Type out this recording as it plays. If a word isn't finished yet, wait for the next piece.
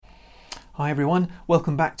Hi everyone,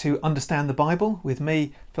 welcome back to Understand the Bible with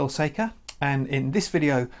me, Phil Saker. And in this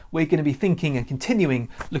video, we're going to be thinking and continuing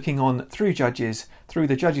looking on through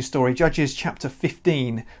the Judges story, Judges chapter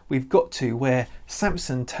 15. We've got to where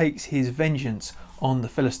Samson takes his vengeance on the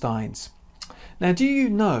Philistines. Now, do you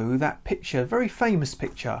know that picture, very famous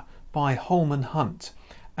picture by Holman Hunt?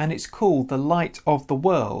 And it's called The Light of the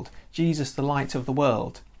World, Jesus the Light of the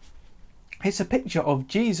World. It's a picture of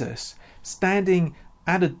Jesus standing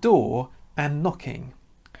at a door and knocking.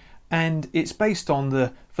 And it's based on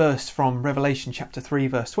the verse from Revelation chapter 3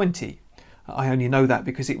 verse 20. I only know that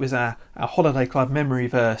because it was our holiday club memory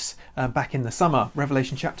verse back in the summer,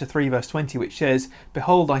 Revelation chapter 3 verse 20, which says,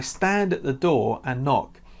 "Behold, I stand at the door and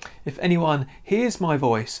knock. If anyone hears my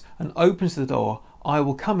voice and opens the door, I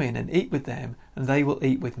will come in and eat with them, and they will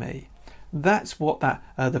eat with me." That's what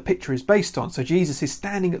the picture is based on. So Jesus is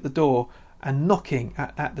standing at the door and knocking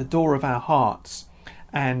at the door of our hearts.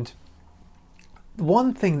 And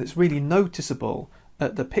one thing that's really noticeable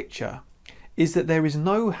at the picture is that there is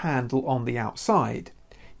no handle on the outside.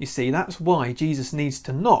 You see, that's why Jesus needs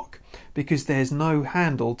to knock, because there's no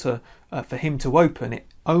handle for him to open. It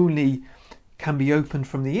only can be opened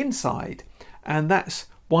from the inside. And that's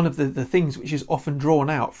one of the things which is often drawn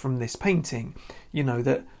out from this painting,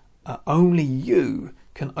 that only you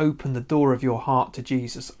can open the door of your heart to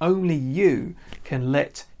Jesus. Only you can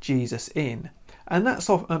let Jesus in. And that's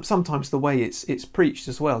sometimes the way it's preached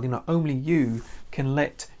as well. Only you can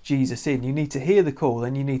let Jesus in. You need to hear the call,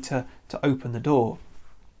 and you need to open the door.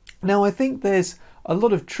 Now, I think there's a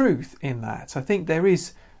lot of truth in that. I think there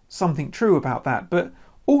is something true about that. But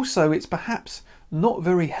also, it's perhaps not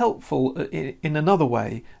very helpful in another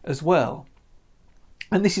way as well.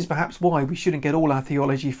 And this is perhaps why we shouldn't get all our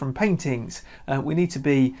theology from paintings. We need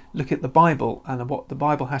to look at the Bible and what the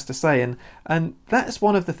Bible has to say. And that's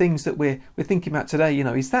one of the things that we're thinking about today,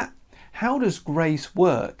 is that how does grace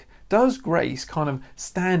work? Does grace kind of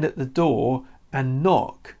stand at the door and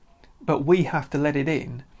knock, but we have to let it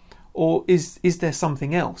in? Or is there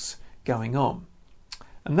something else going on?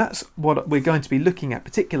 And that's what we're going to be looking at,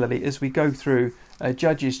 particularly as we go through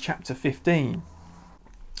Judges chapter 15.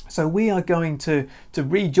 So we are going to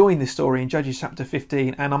rejoin this story in Judges chapter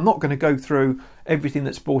 15, and I'm not going to go through everything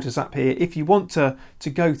that's brought us up here. If you want to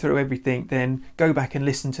go through everything, then go back and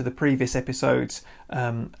listen to the previous episodes,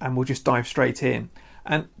 and we'll just dive straight in.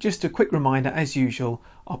 And just a quick reminder, as usual,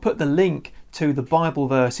 I'll put the link to the Bible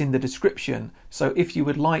verse in the description. So if you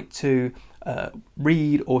would like to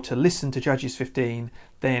read or to listen to Judges 15,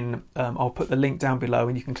 then I'll put the link down below,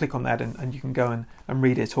 and you can click on that and you can go and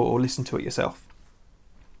read it or listen to it yourself.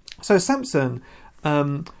 So Samson,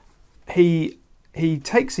 he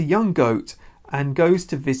takes a young goat and goes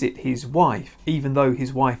to visit his wife, even though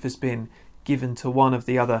his wife has been given to one of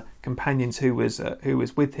the other companions who was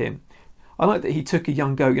with him. I like that he took a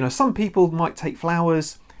young goat. Some people might take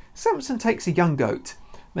flowers. Samson takes a young goat.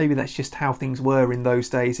 Maybe that's just how things were in those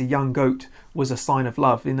days. A young goat was a sign of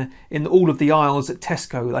love. In all of the aisles at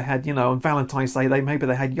Tesco, they had, on Valentine's Day, maybe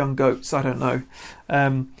they had young goats. I don't know,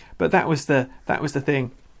 but that was the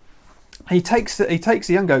thing. He takes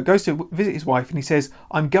a young goat, goes to visit his wife, and he says,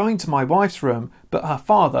 "I'm going to my wife's room," but her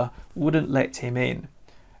father wouldn't let him in.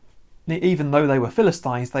 Even though they were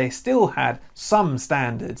Philistines, they still had some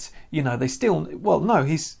standards.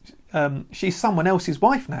 She's someone else's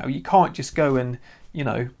wife now. You can't just go and,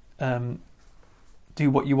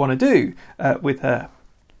 do what you want to do with her.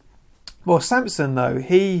 Well, Samson, though,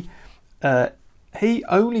 he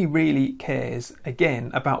only really cares,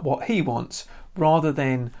 again, about what he wants rather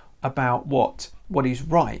than about what is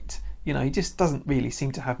right. He just doesn't really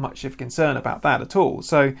seem to have much of concern about that at all.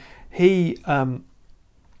 So he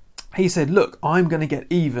said, "Look, I'm going to get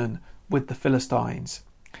even with the Philistines,"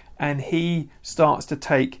 and he starts to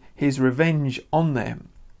take his revenge on them.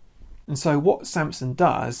 And so what Samson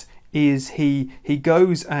does is he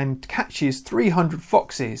goes and catches 300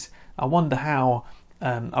 foxes. I wonder how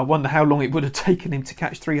long it would have taken him to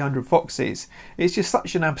catch 300 foxes. It's just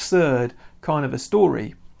such an absurd kind of a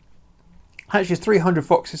story. Catches 300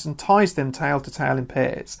 foxes and ties them tail to tail in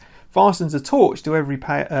pairs. Fastens a torch to every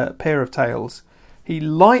pair of tails. He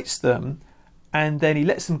lights them, and then he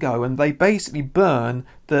lets them go, and they basically burn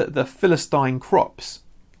the Philistine crops.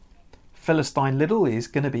 Philistine Little is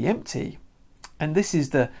going to be empty. And this is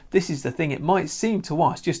the thing. It might seem to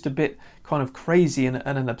us just a bit kind of crazy and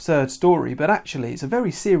an absurd story, but actually it's a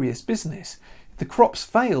very serious business. If the crops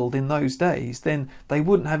failed in those days, then they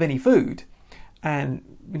wouldn't have any food. And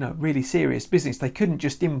really serious business. They couldn't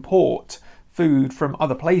just import food from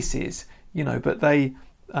other places, but they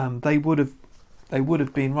would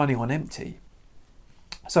have been running on empty.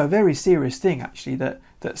 So a very serious thing actually that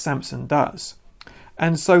Samson does.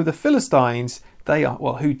 And so the Philistines, they are,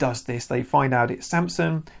 well, who does this? They find out it's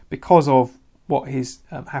Samson because of what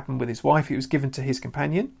happened with his wife. It was given to his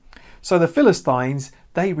companion. So the Philistines,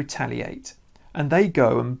 they retaliate and they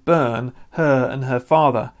go and burn her and her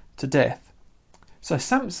father to death. So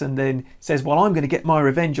Samson then says, well, I'm going to get my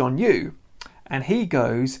revenge on you. And he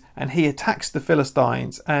goes and he attacks the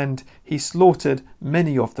Philistines and he slaughtered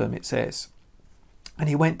many of them, it says. And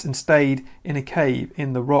he went and stayed in a cave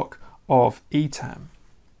in the rock of Etam.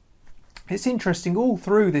 It's interesting all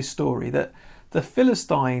through this story that the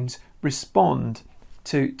Philistines respond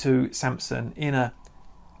to Samson in a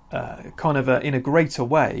in a greater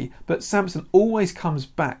way, but Samson always comes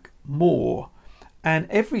back more. And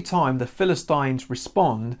every time the Philistines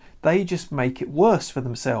respond, they just make it worse for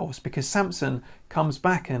themselves because Samson comes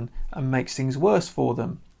back and makes things worse for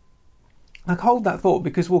them. I hold that thought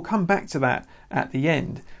because we'll come back to that at the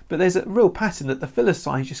end. But there's a real pattern that the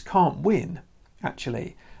Philistines just can't win,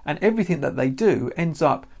 actually. And everything that they do ends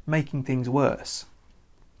up making things worse.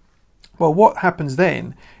 Well, what happens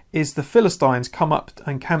then is the Philistines come up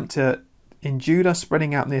and camp in Judah,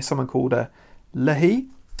 spreading out near someone called Lehi.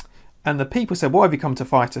 And the people said, why have you come to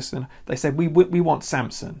fight us? And they said, we want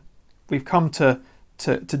Samson. We've come to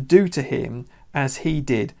do to him as he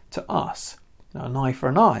did to us. Now, an eye for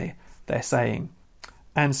an eye, they're saying.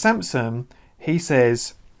 And Samson, he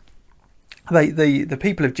says, the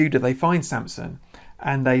people of Judah, they find Samson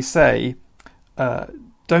and they say,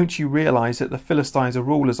 don't you realise that the Philistines are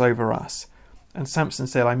rulers over us? And Samson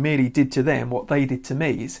said, I merely did to them what they did to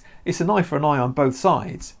me. It's an eye for an eye on both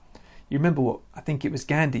sides. You remember what, I think it was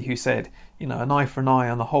Gandhi who said, an eye for an eye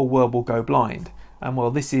and the whole world will go blind. And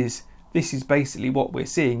well, this is basically what we're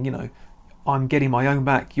seeing. I'm getting my own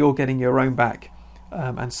back, you're getting your own back,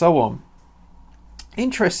 and so on.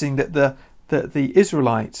 Interesting that the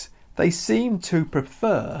Israelites, they seem to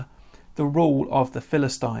prefer the rule of the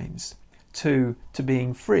Philistines to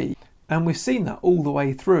being free. And we've seen that all the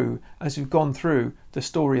way through as we've gone through the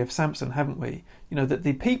story of Samson, haven't we? That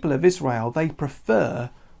the people of Israel, they prefer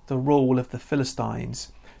the rule of the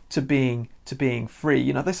Philistines to being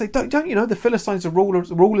free. They say, don't you know the Philistines are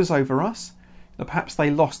rulers over us? Perhaps they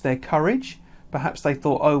lost their courage. Perhaps they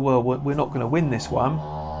thought, oh well, we're not going to win this one.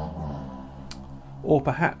 Or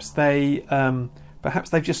perhaps they've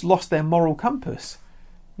just lost their moral compass.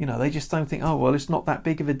 They just don't think, oh well, it's not that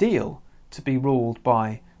big of a deal to be ruled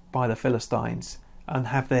by the Philistines and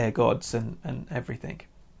have their gods and everything.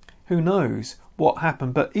 Who knows what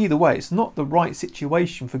happened? But either way, it's not the right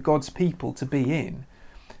situation for God's people to be in.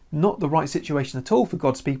 Not the right situation at all for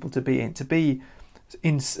God's people to be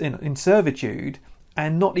in servitude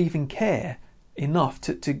and not even care enough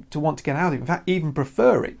to want to get out of it. In fact, even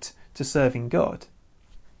prefer it to serving God.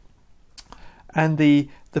 And the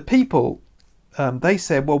people, they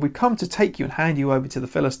said, well, we've come to take you and hand you over to the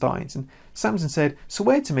Philistines. And Samson said,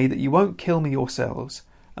 swear to me that you won't kill me yourselves.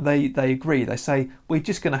 And they agree. They say, we're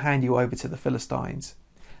just going to hand you over to the Philistines.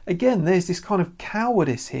 Again, there's this kind of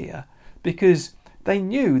cowardice here because they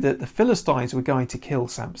knew that the Philistines were going to kill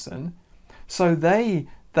Samson. So they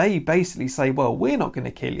basically say, well, we're not going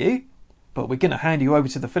to kill you, but we're going to hand you over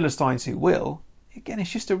to the Philistines who will. Again,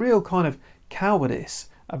 it's just a real kind of cowardice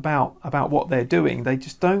about what they're doing. They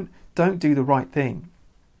just don't do the right thing.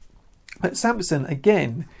 But Samson,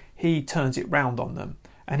 again, he turns it round on them.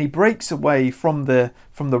 And he breaks away from the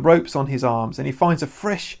ropes on his arms and he finds a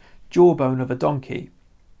fresh jawbone of a donkey.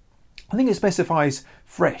 I think it specifies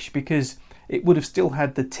fresh because it would have still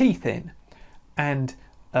had the teeth in, and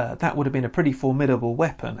that would have been a pretty formidable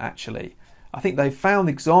weapon, actually. I think they've found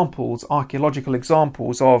archaeological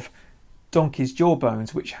examples of donkeys'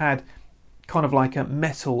 jawbones which had kind of like a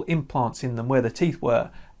metal implants in them where the teeth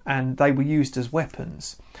were, and they were used as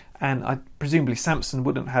weapons. And presumably Samson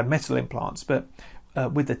wouldn't have metal implants, but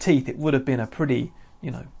with the teeth, it would have been a pretty,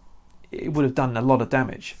 it would have done a lot of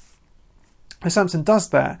damage. And Samson does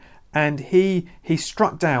that, and he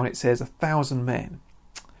struck down, it says, 1,000 men.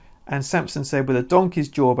 And Samson said, with a donkey's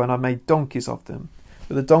jawbone, I made donkeys of them.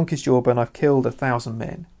 With a donkey's jawbone, I've killed 1,000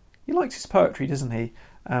 men. He likes his poetry, doesn't he,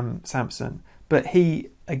 Samson? But he,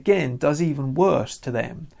 again, does even worse to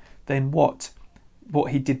them than what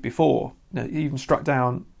he did before. He even struck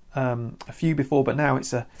down a few before, but now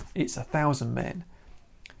it's 1,000 men.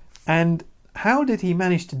 And how did he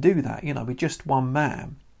manage to do that, with just one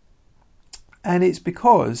man? And it's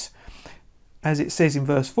because, as it says in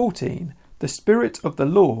verse 14, the Spirit of the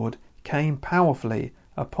Lord came powerfully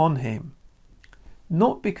upon him.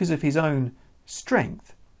 Not because of his own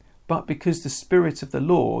strength, but because the Spirit of the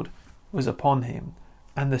Lord was upon him.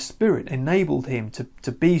 and the Spirit enabled him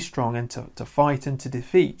to be strong and to fight and to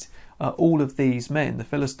defeat all of these men, the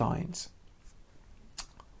Philistines.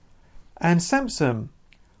 And Samson,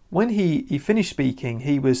 when he finished speaking,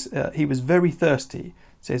 he was very thirsty.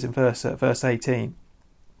 It says in verse 18.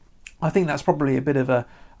 I think that's probably a bit of a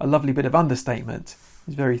lovely bit of understatement.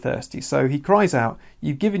 He's very thirsty. So he cries out,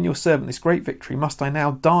 "You've given your servant this great victory. Must I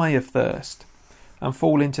now die of thirst and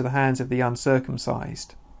fall into the hands of the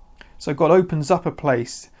uncircumcised?" So God opens up a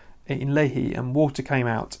place in Lehi, and water came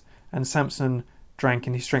out, and Samson drank,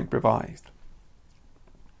 and his strength revived.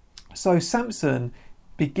 So Samson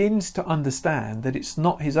begins to understand that it's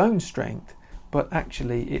not his own strength, but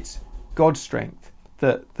actually it's God's strength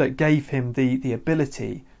that gave him the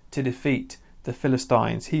ability to defeat the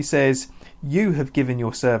Philistines. He says, "You have given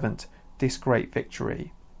your servant this great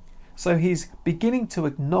victory." So he's beginning to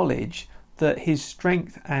acknowledge that his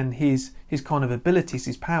strength and his kind of abilities,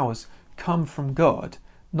 his powers, come from God,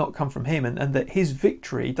 not come from him, and that his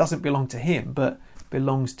victory doesn't belong to him, but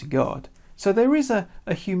belongs to God. So there is a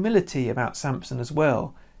humility about Samson as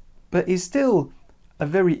well, but he's still a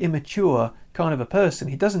very immature kind of a person.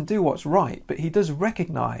 He doesn't do what's right, but he does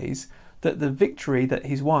recognise that the victory that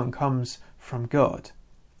he's won comes from God.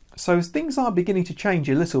 So things are beginning to change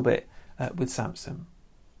a little bit with Samson.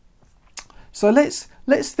 So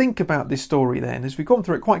let's think about this story then. As we've gone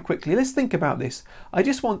through it quite quickly, let's think about this. I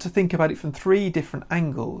just want to think about it from three different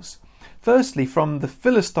angles. Firstly, from the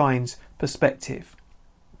Philistines' perspective.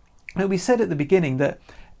 And we said at the beginning that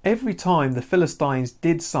every time the Philistines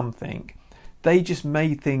did something, they just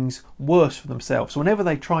made things worse for themselves. Whenever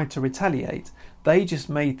they tried to retaliate, they just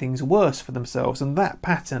made things worse for themselves, and that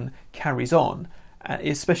pattern carries on,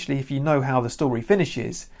 especially if you know how the story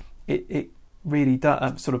finishes. It really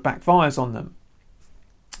sort of backfires on them.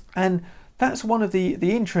 And that's one of the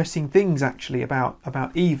interesting things actually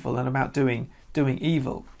about evil and about doing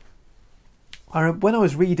evil. When I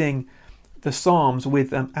was reading the Psalms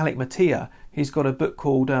with Alec Mattia, he's got a book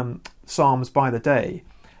called Psalms by the Day,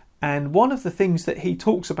 and one of the things that he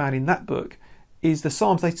talks about in that book is the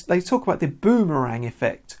Psalms. They talk about the boomerang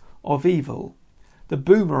effect of evil. The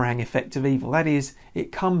boomerang effect of evil, that is,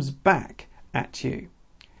 it comes back at you.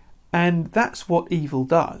 And that's what evil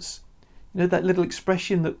does. You know, that little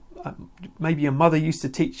expression that maybe your mother used to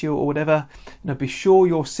teach you or whatever, be sure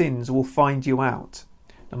your sins will find you out.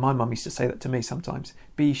 Now, my mum used to say that to me sometimes.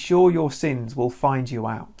 Be sure your sins will find you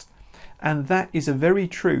out. And that is a very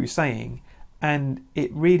true saying. And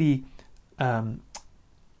it really,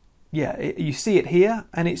 you see it here.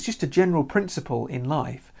 And it's just a general principle in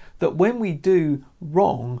life that when we do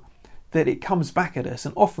wrong, that it comes back at us,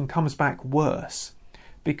 and often comes back worse.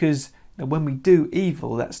 Because when we do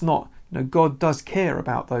evil, that's not, God does care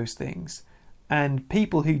about those things. And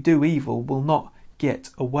people who do evil will not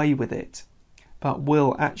get away with it, but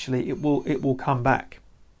will actually, it will come back.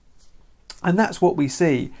 And that's what we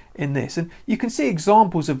see in this. And you can see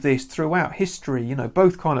examples of this throughout history,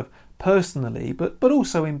 both kind of personally, but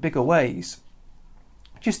also in bigger ways.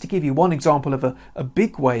 Just to give you one example of a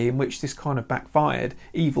big way in which this kind of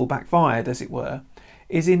evil backfired, as it were,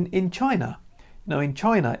 is in China. In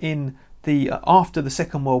China, after the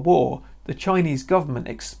Second World War, the Chinese government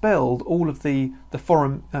expelled all of the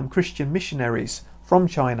foreign Christian missionaries from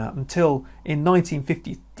China until in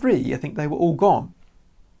 1953, I think they were all gone.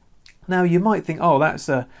 Now you might think, oh, that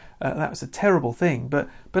was a terrible thing, but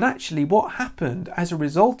actually, what happened as a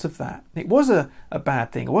result of that? It was a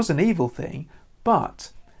bad thing. It was an evil thing,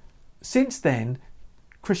 but since then,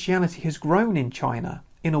 Christianity has grown in China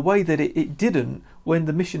in a way that it didn't when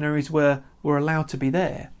the missionaries were allowed to be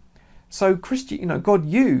there. So God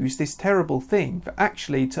used this terrible thing for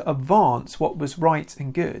actually to advance what was right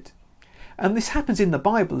and good. And this happens in the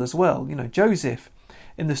Bible as well. Joseph,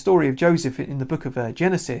 in the story of Joseph in the book of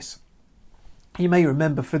Genesis, you may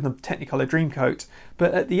remember from the Technicolor Dreamcoat,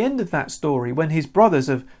 but at the end of that story, when his brothers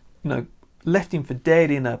have left him for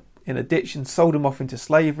dead in a ditch and sold him off into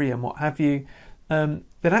slavery and what have you, that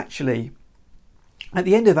actually at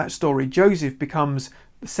the end of that story, Joseph becomes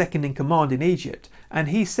the second in command in Egypt, and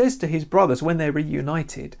he says to his brothers when they're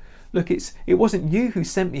reunited, look, it wasn't you who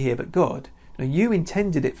sent me here, but God. You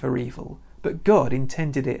intended it for evil, but God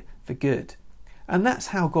intended it for good. And that's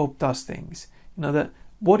how God does things. That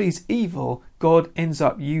what is evil, God ends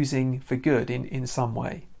up using for good in some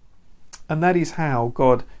way. And that is how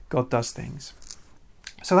God does things.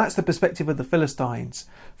 So that's the perspective of the Philistines.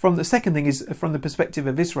 The second thing is from the perspective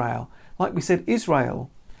of Israel. Like we said,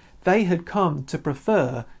 Israel, they had come to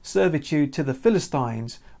prefer servitude to the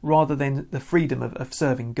Philistines rather than the freedom of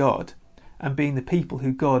serving God and being the people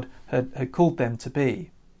who God had called them to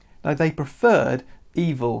be. Now, they preferred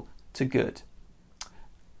evil to good.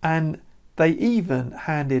 And they even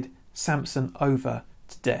handed Samson over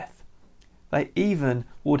to death. They even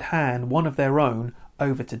would hand one of their own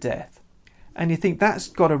over to death. And you think that's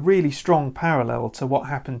got a really strong parallel to what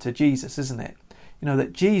happened to Jesus, isn't it? You know,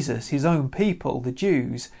 that Jesus, his own people, the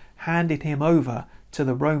Jews, handed him over to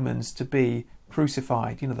the Romans to be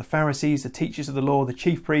crucified. You know, the Pharisees, the teachers of the law, the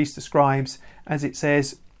chief priests, the scribes, as it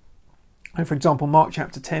says. And for example, Mark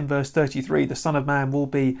chapter 10 verse 33, the Son of Man will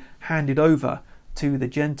be handed over to the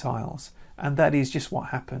Gentiles. And that is just what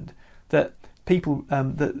happened. That people,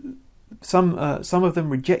 some of them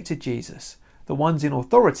rejected Jesus. The ones in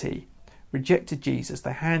authority rejected Jesus.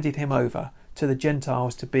 They handed him over to the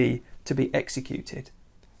Gentiles to be executed,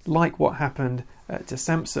 like what happened to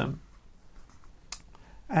Samson.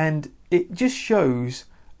 And it just shows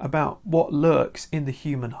about what lurks in the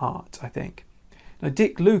human heart, I think. Now,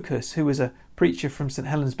 Dick Lucas, who was a preacher from St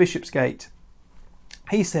Helens Bishopsgate,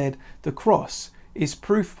 he said the cross is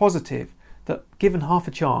proof positive that, given half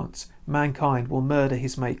a chance, mankind will murder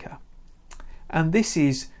his maker. And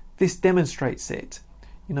this demonstrates it.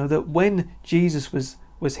 You know, that when Jesus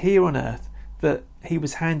was here on earth, that he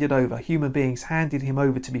was handed over, human beings handed him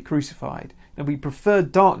over to be crucified. And we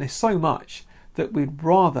preferred darkness so much that we'd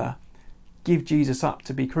rather give Jesus up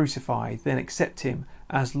to be crucified than accept him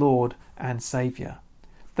as Lord and Saviour.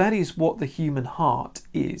 That is what the human heart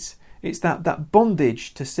is. It's that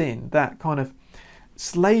bondage to sin, that kind of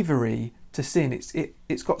slavery to sin.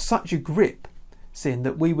 It's got such a grip, sin,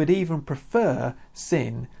 that we would even prefer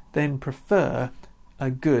sin than prefer a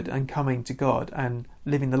good and coming to God and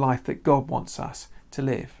living the life that God wants us to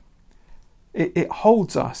live. It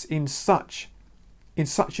holds us in such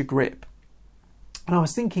a grip. And I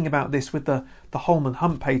was thinking about this with the Holman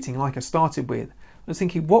Hunt painting, like I started with. I was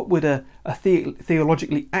thinking, what would a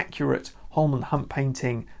theologically accurate Holman Hunt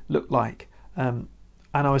painting look like? And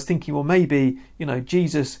I was thinking, well, maybe, you know,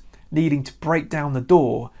 Jesus needing to break down the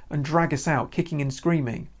door and drag us out, kicking and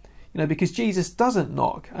screaming. You know, because Jesus doesn't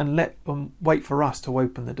knock and wait for us to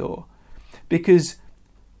open the door. Because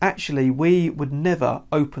actually we would never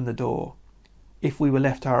open the door if we were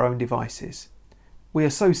left to our own devices. We are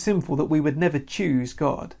so sinful that we would never choose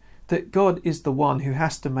God. That God is the one who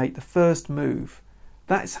has to make the first move.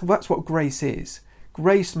 That's what grace is.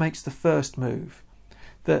 Grace makes the first move.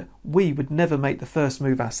 That we would never make the first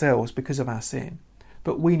move ourselves because of our sin.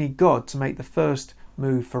 But we need God to make the first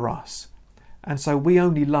move for us. And so we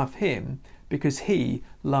only love him because he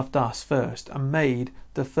loved us first and made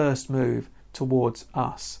the first move towards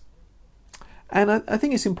us. And I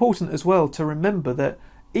think it's important as well to remember that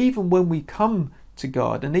even when we come to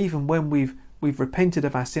God, and even when we've repented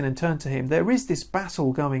of our sin and turned to him, there is this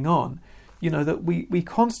battle going on. You know, that we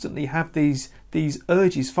constantly have these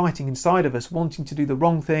urges fighting inside of us, wanting to do the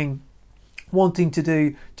wrong thing, wanting to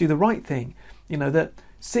do the right thing. You know, that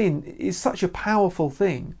sin is such a powerful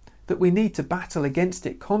thing that we need to battle against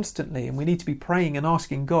it constantly, and we need to be praying and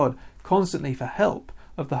asking God constantly for help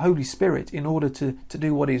of the Holy Spirit in order to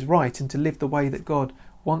do what is right and to live the way that God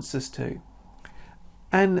wants us to.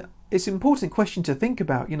 And it's an important question to think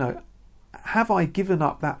about, you know, have I given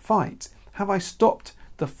up that fight? Have I stopped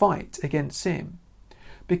the fight against sin?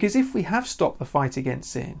 Because if we have stopped the fight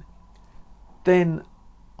against sin, then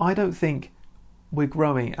I don't think we're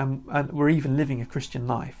growing and we're even living a Christian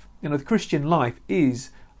life. You know, the Christian life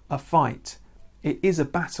is a fight. It is a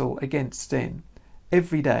battle against sin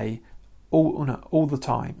every day, all the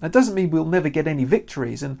time. That doesn't mean we'll never get any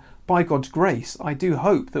victories, and by God's grace I do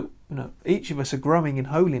hope that, you know, each of us are growing in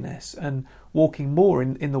holiness and walking more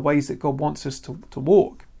in the ways that God wants us to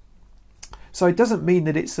walk. So it doesn't mean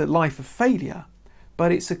that it's a life of failure,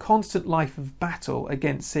 but it's a constant life of battle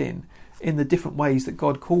against sin in the different ways that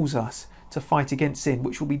God calls us to fight against sin,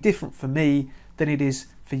 which will be different for me than it is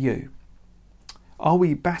for you. Are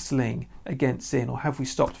we battling against sin, or have we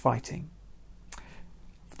stopped fighting?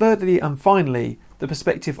 Thirdly and finally, the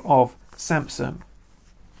perspective of Samson.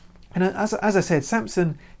 And as I said,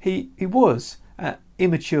 Samson, he was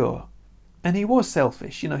immature, and he was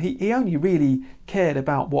selfish. You know, he only really cared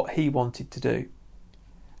about what he wanted to do.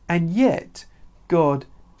 And yet, God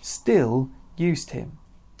still used him.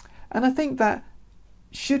 And I think that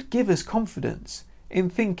should give us confidence in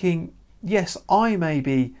thinking, yes, I may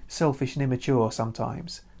be selfish and immature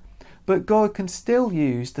sometimes, but God can still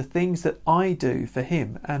use the things that I do for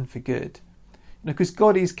him and for good. You know, because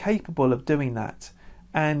God is capable of doing that.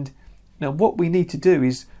 And you know, what we need to do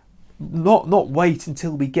is not wait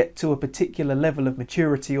until we get to a particular level of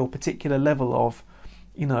maturity or particular level of,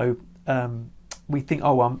 you know, we think,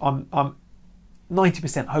 oh, I'm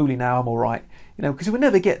 90% holy now, I'm all right. You know, because we'll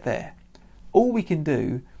never get there. All we can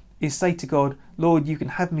do is say to God, Lord, you can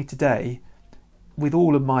have me today. with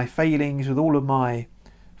all of my failings, with all of my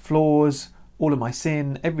flaws, all of my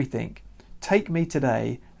sin, everything. Take me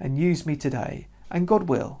today and use me today. And God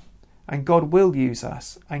will. And God will use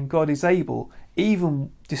us. And God is able,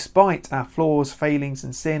 even despite our flaws, failings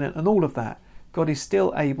and sin and all of that, God is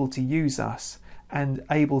still able to use us and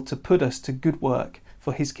able to put us to good work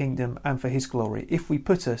for his kingdom and for his glory, if we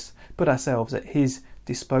put ourselves at his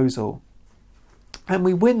disposal. And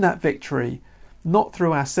we win that victory not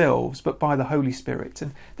through ourselves, but by the Holy Spirit.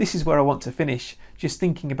 And this is where I want to finish, just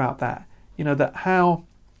thinking about that. That how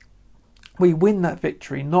we win that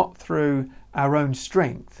victory not through our own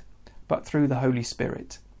strength, but through the Holy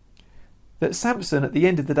Spirit. That Samson, at the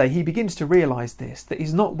end of the day, he begins to realise this, that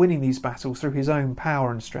he's not winning these battles through his own power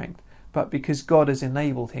and strength, but because God has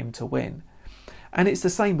enabled him to win. And it's the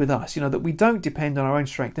same with us, that we don't depend on our own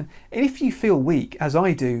strength. And if you feel weak, as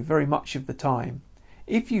I do very much of the time,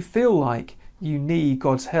 if you feel like you need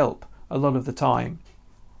God's help a lot of the time,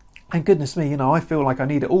 and goodness me, I feel like I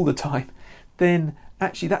need it all the time, then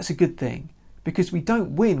actually that's a good thing, because we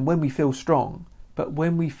don't win when we feel strong, but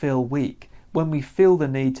when we feel weak, when we feel the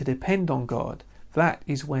need to depend on God, that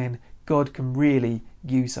is when God can really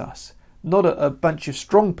use us. Not a bunch of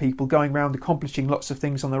strong people going around accomplishing lots of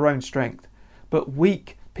things on their own strength, but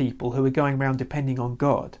weak people who are going around depending on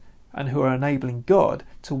God and who are enabling God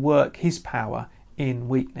to work his power in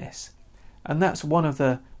weakness. And that's one of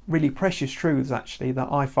the really precious truths actually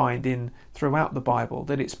that I find throughout the Bible,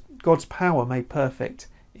 that it's God's power made perfect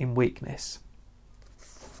in weakness.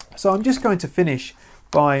 So I'm just going to finish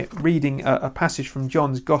by reading a passage from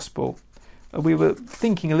John's Gospel. We were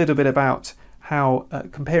thinking a little bit about how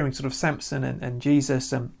comparing sort of Samson and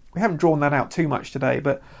Jesus, and we haven't drawn that out too much today,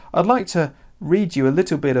 but I'd like to read you a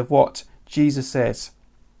little bit of what Jesus says.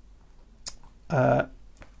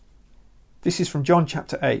 This is from John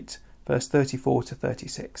chapter 8, verse 34 to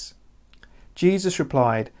 36. Jesus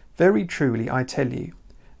replied, "Very truly I tell you,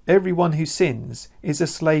 everyone who sins is a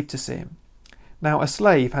slave to sin. Now a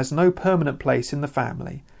slave has no permanent place in the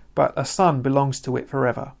family, but a son belongs to it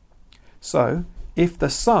forever. So, if the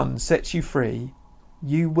Son sets you free,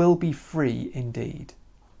 you will be free indeed."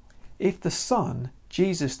 If the Son,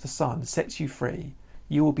 Jesus the Son, sets you free,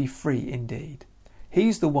 you will be free indeed.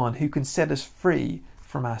 He's the one who can set us free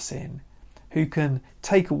from our sin, who can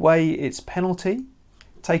take away its penalty,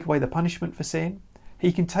 take away the punishment for sin.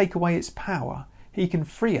 He can take away its power. He can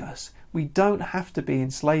free us. We don't have to be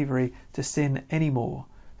in slavery to sin anymore,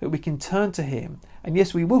 that we can turn to him. And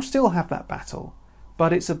yes, we will still have that battle,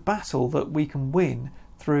 but it's a battle that we can win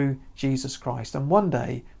through Jesus Christ. And one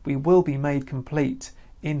day we will be made complete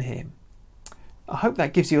in him. I hope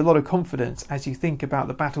that gives you a lot of confidence as you think about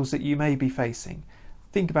the battles that you may be facing.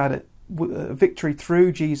 Think about it, victory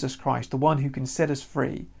through Jesus Christ, the one who can set us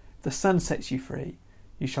free. The Son sets you free.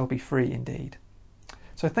 You shall be free indeed.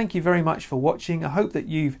 So thank you very much for watching. I hope that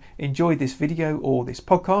you've enjoyed this video or this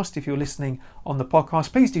podcast. If you're listening on the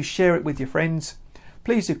podcast, please do share it with your friends.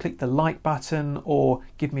 Please do click the like button or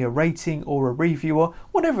give me a rating or a review or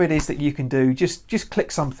whatever it is that you can do. Just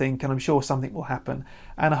click something and I'm sure something will happen.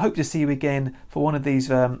 And I hope to see you again for one of these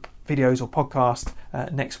videos or podcasts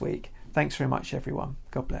next week. Thanks very much, everyone.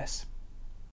 God bless.